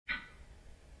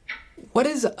what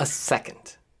is a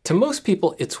second? To most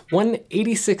people, it's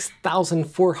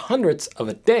 1/86,400th of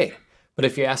a day. But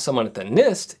if you ask someone at the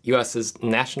NIST, US's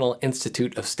National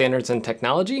Institute of Standards and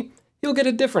Technology, you'll get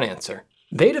a different answer.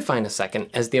 They define a second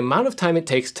as the amount of time it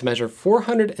takes to measure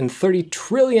 430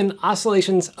 trillion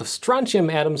oscillations of strontium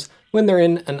atoms when they're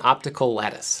in an optical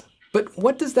lattice. But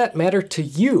what does that matter to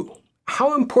you?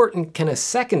 How important can a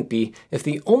second be if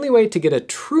the only way to get a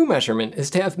true measurement is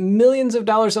to have millions of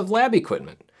dollars of lab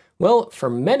equipment? Well, for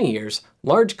many years,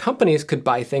 large companies could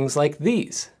buy things like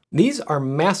these. These are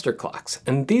master clocks,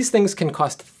 and these things can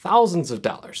cost thousands of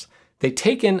dollars. They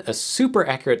take in a super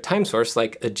accurate time source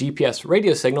like a GPS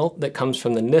radio signal that comes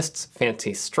from the NIST's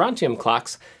fancy strontium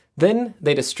clocks, then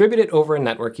they distribute it over a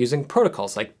network using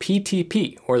protocols like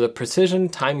PTP, or the Precision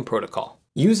Time Protocol.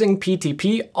 Using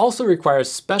PTP also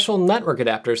requires special network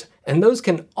adapters, and those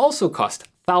can also cost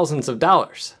thousands of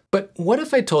dollars. But what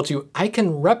if I told you I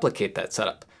can replicate that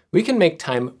setup? We can make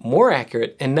time more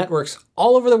accurate in networks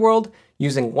all over the world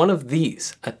using one of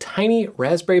these, a tiny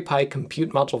Raspberry Pi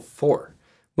Compute Module 4.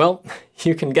 Well,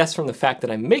 you can guess from the fact that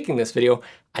I'm making this video,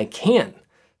 I can.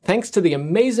 Thanks to the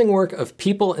amazing work of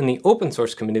people in the open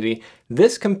source community,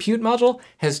 this compute module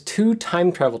has 2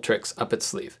 time travel tricks up its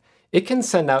sleeve. It can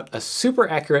send out a super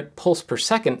accurate pulse per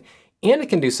second, and it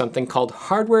can do something called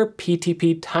hardware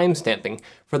PTP timestamping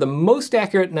for the most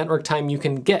accurate network time you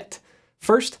can get.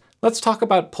 First, let's talk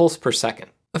about pulse per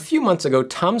second. A few months ago,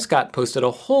 Tom Scott posted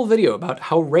a whole video about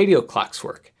how radio clocks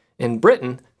work. In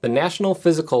Britain, the National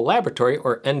Physical Laboratory,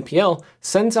 or NPL,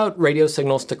 sends out radio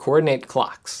signals to coordinate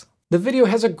clocks. The video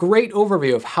has a great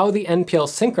overview of how the NPL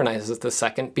synchronizes the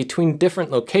second between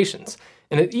different locations,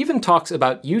 and it even talks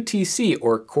about UTC,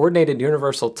 or Coordinated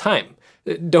Universal Time.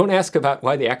 Don't ask about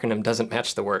why the acronym doesn't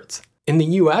match the words. In the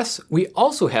US, we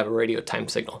also have a radio time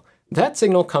signal. That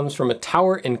signal comes from a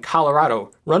tower in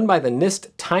Colorado run by the NIST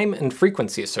Time and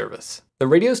Frequency Service. The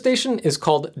radio station is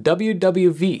called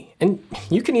WWV, and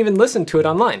you can even listen to it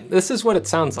online. This is what it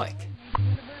sounds like.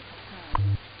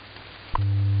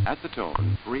 At the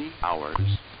tone, 3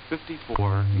 hours,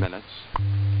 54 minutes,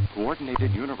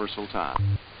 Coordinated Universal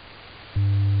Time.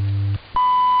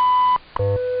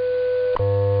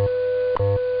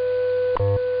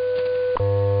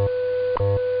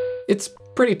 It's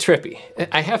pretty trippy.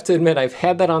 I have to admit I've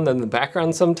had that on in the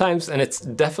background sometimes, and it's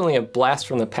definitely a blast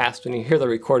from the past when you hear the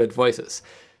recorded voices.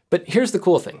 But here's the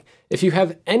cool thing. If you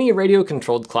have any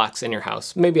radio-controlled clocks in your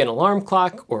house, maybe an alarm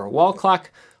clock or a wall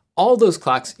clock, all those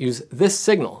clocks use this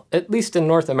signal, at least in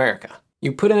North America.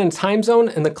 You put in a time zone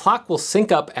and the clock will sync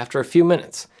up after a few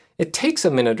minutes. It takes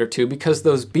a minute or two because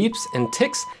those beeps and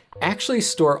ticks actually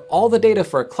store all the data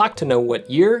for a clock to know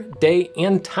what year, day,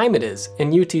 and time it is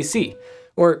in UTC.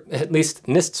 Or at least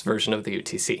NIST's version of the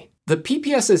UTC. The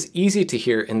PPS is easy to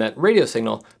hear in that radio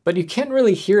signal, but you can't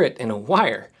really hear it in a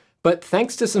wire. But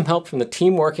thanks to some help from the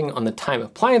team working on the Time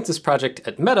Appliances project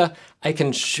at Meta, I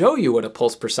can show you what a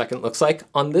pulse per second looks like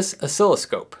on this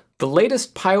oscilloscope. The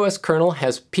latest PiOS kernel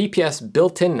has PPS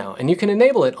built in now, and you can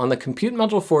enable it on the Compute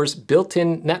Module 4's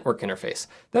built-in network interface.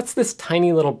 That's this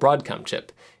tiny little Broadcom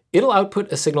chip. It'll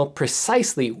output a signal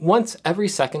precisely once every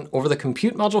second over the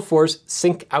Compute Module 4's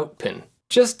sync out pin.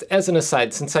 Just as an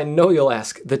aside, since I know you'll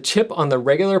ask, the chip on the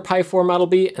regular Pi 4 Model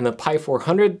B and the Pi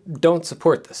 400 don't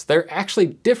support this. They're actually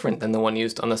different than the one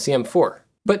used on the CM4.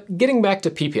 But getting back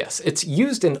to PPS, it's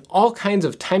used in all kinds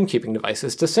of timekeeping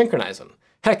devices to synchronize them.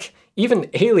 Heck, even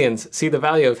aliens see the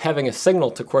value of having a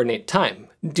signal to coordinate time.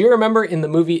 Do you remember in the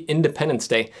movie Independence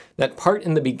Day, that part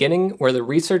in the beginning where the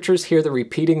researchers hear the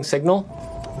repeating signal?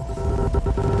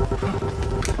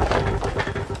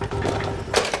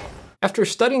 After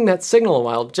studying that signal a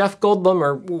while, Jeff Goldblum,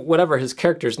 or whatever his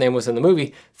character's name was in the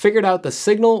movie, figured out the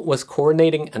signal was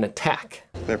coordinating an attack.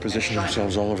 They're positioning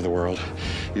themselves all over the world,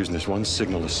 using this one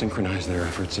signal to synchronize their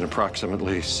efforts. In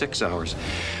approximately 6 hours,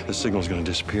 the signal's going to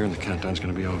disappear and the countdown's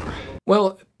going to be over.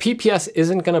 Well, PPS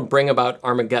isn't going to bring about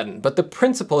Armageddon, but the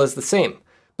principle is the same.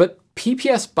 But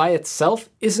PPS by itself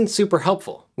isn't super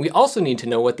helpful. We also need to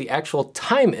know what the actual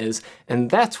time is,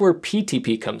 and that's where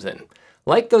PTP comes in.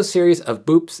 Like those series of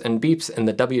boops and beeps in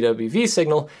the WWV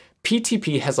signal,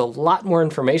 PTP has a lot more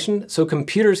information so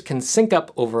computers can sync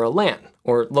up over a LAN,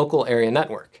 or local area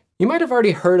network. You might have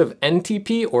already heard of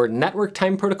NTP, or Network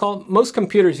Time Protocol. Most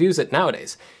computers use it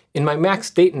nowadays. In my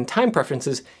Mac's date and time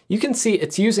preferences, you can see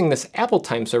it's using this Apple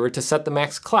time server to set the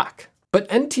Mac's clock. But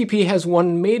NTP has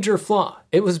one major flaw.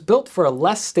 It was built for a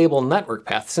less stable network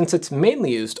path since it's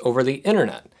mainly used over the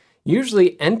internet.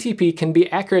 Usually, NTP can be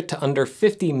accurate to under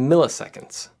 50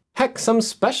 milliseconds. Heck, some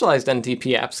specialized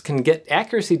NTP apps can get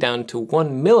accuracy down to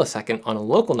 1 millisecond on a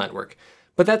local network,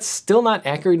 But that's still not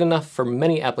accurate enough for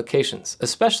many applications,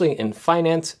 especially in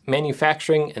finance,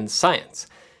 manufacturing, and science.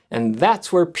 And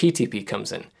that's where PTP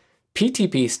comes in.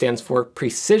 PTP stands for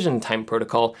Precision Time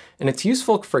Protocol, and it's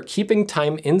useful for keeping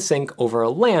time in sync over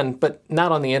a LAN, but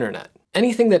not on the internet.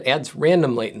 Anything that adds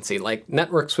random latency, like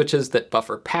network switches that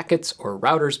buffer packets or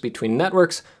routers between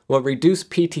networks, will reduce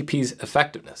PTP's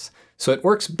effectiveness. So it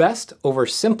works best over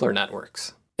simpler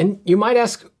networks. And you might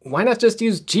ask, why not just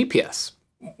use GPS?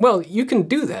 Well, you can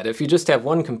do that if you just have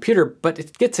one computer, but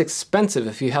it gets expensive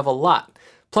if you have a lot.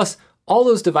 Plus, all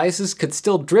those devices could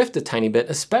still drift a tiny bit,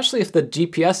 especially if the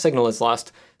GPS signal is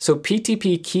lost, so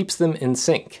PTP keeps them in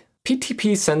sync.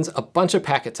 PTP sends a bunch of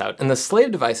packets out, and the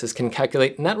slave devices can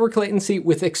calculate network latency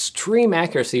with extreme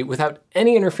accuracy without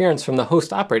any interference from the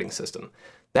host operating system.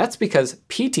 That's because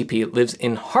PTP lives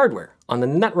in hardware, on the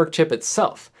network chip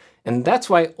itself. And that's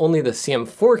why only the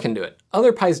CM4 can do it.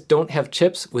 Other Pis don't have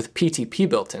chips with PTP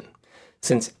built in.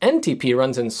 Since NTP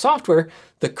runs in software,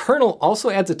 the kernel also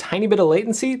adds a tiny bit of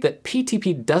latency that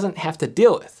PTP doesn't have to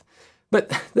deal with.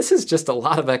 But this is just a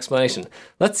lot of explanation.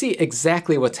 Let's see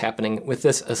exactly what's happening with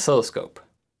this oscilloscope.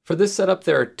 For this setup,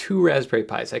 there are two Raspberry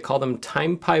Pis. I call them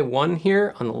Time Pi 1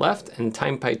 here on the left and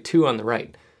Time Pi 2 on the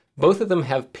right. Both of them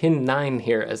have pin 9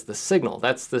 here as the signal.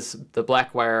 That's the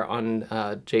black wire on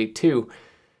J2.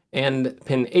 And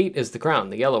pin 8 is the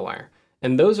ground, the yellow wire.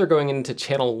 And those are going into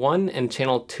channel 1 and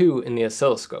channel 2 in the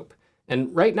oscilloscope.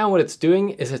 And right now what it's doing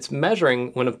is it's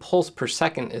measuring when a pulse per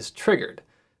second is triggered.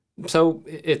 So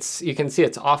you can see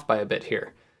it's off by a bit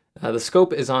here. The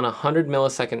scope is on a 100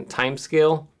 millisecond time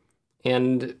scale,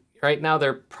 and right now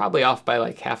they're probably off by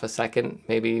like half a second,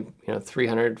 maybe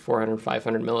 300, 400,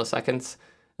 500 milliseconds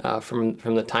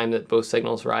from the time that both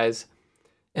signals rise.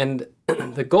 And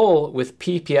the goal with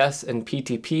PPS and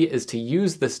PTP is to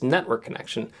use this network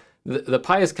connection. The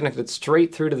Pi is connected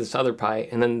straight through to this other Pi,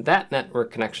 and then that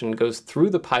network connection goes through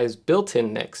the Pi's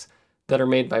built-in NICs that are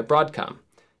made by Broadcom.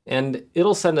 And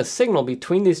it'll send a signal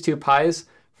between these two Pis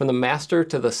from the master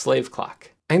to the slave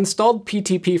clock. I installed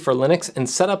PTP for Linux and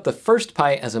set up the first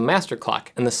Pi as a master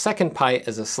clock and the second Pi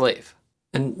as a slave.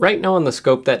 And right now on the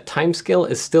scope, that timescale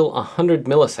is still 100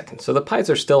 milliseconds, so the Pis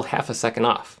are still half a second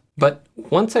off. But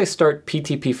once I start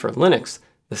PTP for Linux,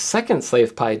 the second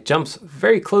slave Pi jumps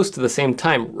very close to the same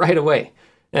time right away.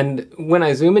 And when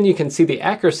I zoom in, you can see the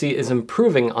accuracy is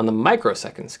improving on the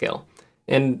microsecond scale.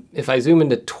 And if I zoom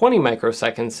into 20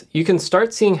 microseconds, you can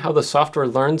start seeing how the software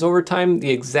learns over time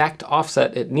the exact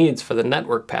offset it needs for the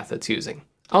network path it's using.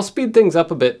 I'll speed things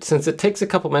up a bit since it takes a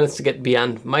couple minutes to get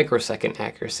beyond microsecond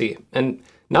accuracy. And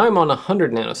now I'm on a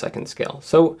 100 nanosecond scale,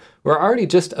 so we're already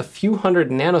just a few hundred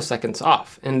nanoseconds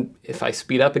off. And if I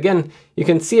speed up again, you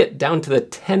can see it down to the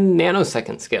 10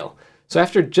 nanosecond scale. So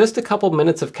after just a couple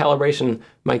minutes of calibration,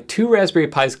 my two Raspberry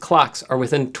Pi's clocks are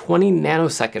within 20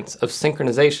 nanoseconds of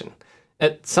synchronization.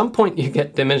 At some point you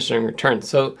get diminishing returns,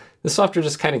 so the software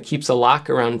just kind of keeps a lock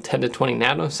around 10 to 20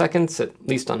 nanoseconds, at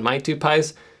least on my two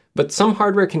Pis, but some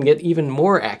hardware can get even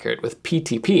more accurate with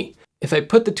PTP. If I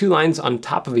put the two lines on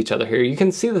top of each other here, you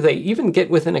can see that they even get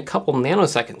within a couple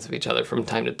nanoseconds of each other from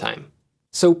time to time.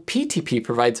 So PTP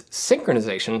provides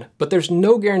synchronization, but there's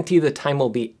no guarantee the time will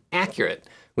be accurate.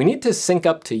 We need to sync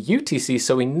up to UTC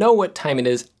so we know what time it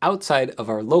is outside of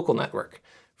our local network.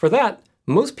 For that,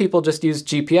 most people just use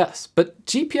GPS, but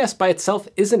GPS by itself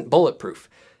isn't bulletproof.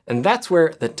 And that's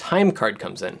where the time card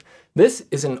comes in. This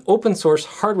is an open source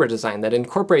hardware design that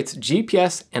incorporates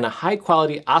GPS and a high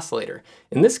quality oscillator,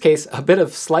 in this case, a bit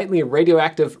of slightly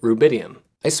radioactive rubidium.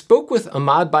 I spoke with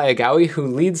Ahmad Bayagawi, who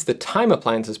leads the Time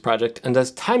Appliances project and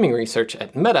does timing research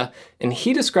at Meta, and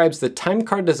he describes the time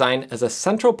card design as a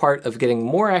central part of getting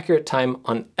more accurate time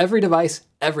on every device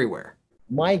everywhere.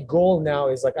 My goal now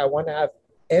is I want to have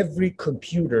every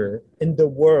computer in the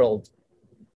world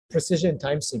precision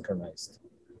time synchronized.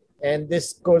 And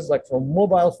this goes from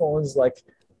mobile phones, all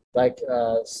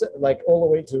the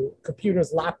way to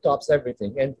computers, laptops,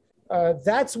 everything. And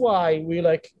that's why we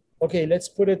okay, let's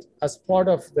put it as part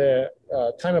of the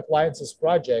Time Appliances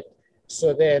project.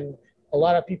 So then a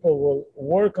lot of people will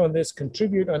work on this,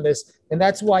 contribute on this. And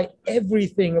that's why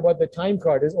everything about the time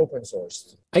card is open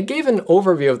sourced. I gave an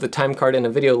overview of the time card in a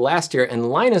video last year,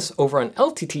 and Linus over on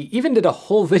LTT even did a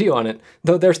whole video on it,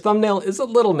 though their thumbnail is a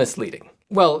little misleading.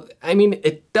 Well, I mean,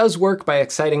 it does work by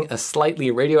exciting a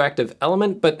slightly radioactive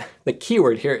element, but the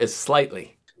keyword here is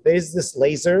slightly. There's this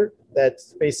laser that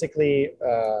basically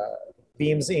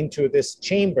beams into this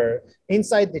chamber.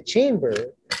 Inside the chamber,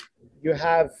 you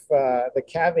have the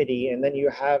cavity, and then you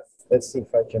have, let's see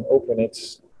if I can open it.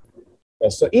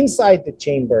 So inside the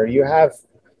chamber, you have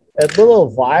a little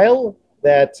vial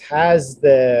that has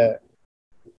the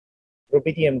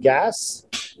rubidium gas.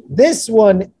 This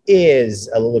one is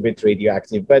a little bit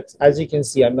radioactive, but as you can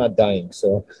see, I'm not dying,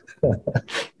 so.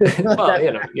 Well,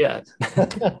 you know, yeah.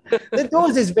 The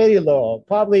dose is very low,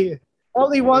 probably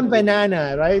one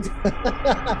banana, right?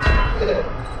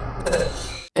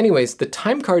 Anyways, the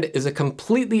time card is a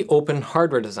completely open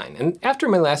hardware design, and after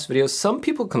my last video, some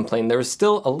people complained there was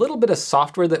still a little bit of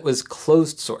software that was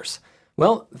closed source.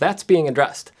 Well, that's being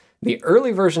addressed. The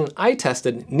early version I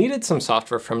tested needed some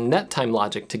software from NetTime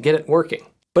Logic to get it working.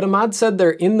 But Ahmad said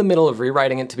they're in the middle of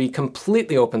rewriting it to be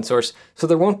completely open source, so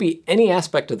there won't be any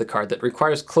aspect of the card that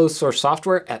requires closed source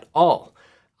software at all.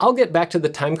 I'll get back to the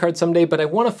time card someday, but I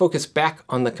want to focus back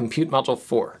on the Compute Module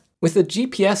 4. With the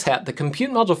GPS hat, the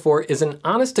Compute Module 4 is an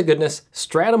honest-to-goodness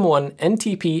Stratum 1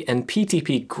 NTP and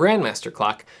PTP Grandmaster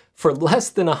clock for less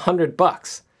than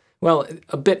 $100. Well,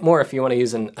 a bit more if you want to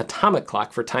use an atomic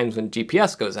clock for times when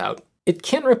GPS goes out. It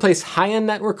can't replace high-end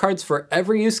network cards for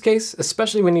every use case,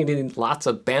 especially when you need lots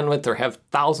of bandwidth or have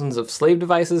thousands of slave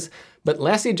devices, but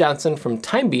Lassie Johnson from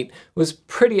TimeBeat was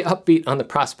pretty upbeat on the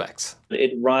prospects.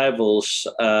 It rivals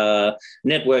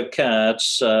network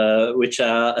cards, which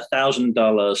are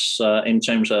 $1,000 in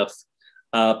terms of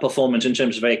performance, in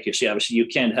terms of accuracy. Obviously, you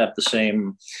can't have the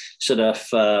same sort of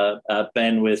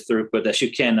bandwidth throughput as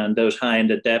you can on those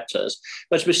high-end adapters.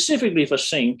 But specifically for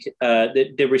sync,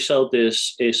 the result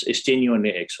is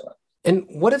genuinely excellent. And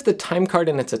what if the time card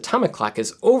in its atomic clock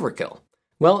is overkill?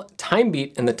 Well,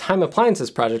 TimeBeat and the Time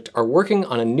Appliances project are working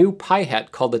on a new Pi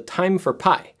hat called the Time for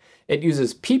Pi. It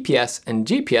uses PPS and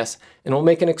GPS and will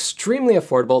make an extremely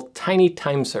affordable tiny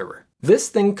time server. This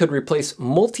thing could replace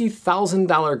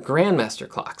multi-$1,000 Grandmaster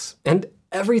clocks, and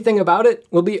everything about it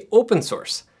will be open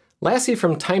source. Lassie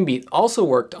from TimeBeat also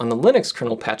worked on the Linux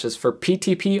kernel patches for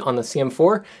PTP on the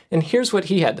CM4, and here's what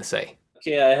he had to say.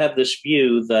 Okay, I have this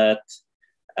view that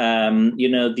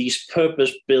these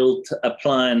purpose-built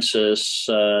appliances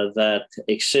that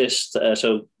exist,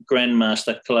 so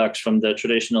Grandmaster clocks from the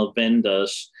traditional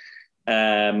vendors,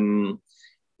 I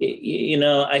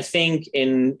think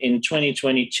in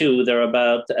 2022, they're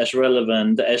about as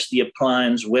relevant as the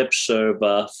appliance web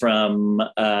server from,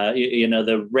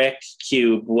 the Rec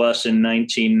Cube was in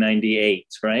 1998,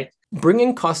 right?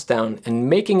 Bringing costs down and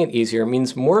making it easier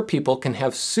means more people can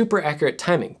have super accurate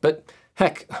timing, but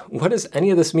heck, what does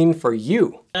any of this mean for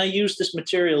you? I use this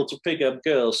material to pick up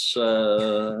girls,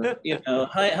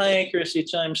 high accuracy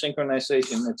time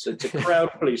synchronization. It's a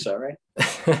crowd pleaser, right?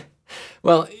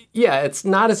 Well, yeah, it's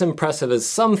not as impressive as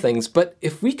some things, but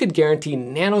if we could guarantee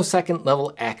nanosecond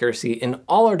level accuracy in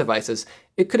all our devices,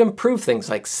 it could improve things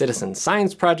like citizen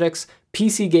science projects,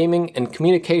 PC gaming, and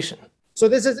communication. So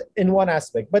this is in one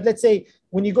aspect, but let's say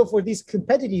when you go for these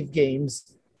competitive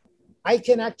games, I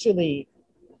can actually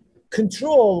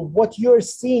control what you're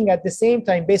seeing at the same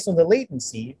time based on the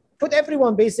latency, put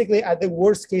everyone basically at the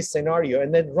worst case scenario,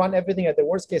 and then run everything at the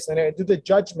worst case scenario, do the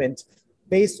judgment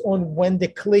based on when the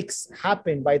clicks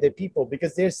happen by the people,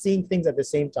 because they're seeing things at the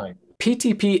same time.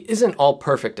 PTP isn't all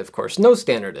perfect, of course, no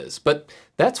standard is, but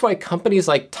that's why companies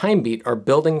like TimeBeat are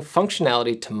building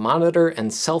functionality to monitor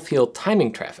and self-heal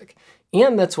timing traffic.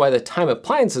 And that's why the Time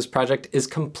Appliances project is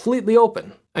completely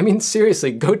open. I mean,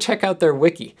 seriously, go check out their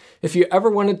wiki. If you ever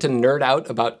wanted to nerd out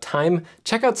about time,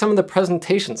 check out some of the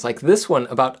presentations like this one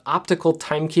about optical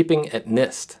timekeeping at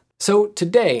NIST. So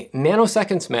today,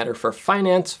 nanoseconds matter for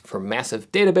finance, for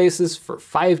massive databases, for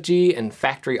 5G and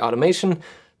factory automation,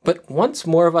 but once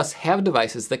more of us have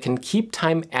devices that can keep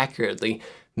time accurately,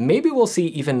 maybe we'll see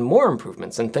even more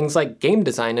improvements in things like game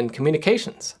design and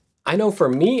communications. I know for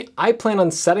me, I plan on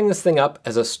setting this thing up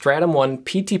as a Stratum 1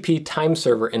 PTP time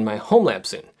server in my Homelab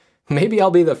soon. Maybe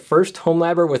I'll be the first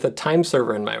Homelabber with a time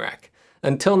server in my rack.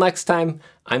 Until next time,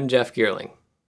 I'm Jeff Geerling.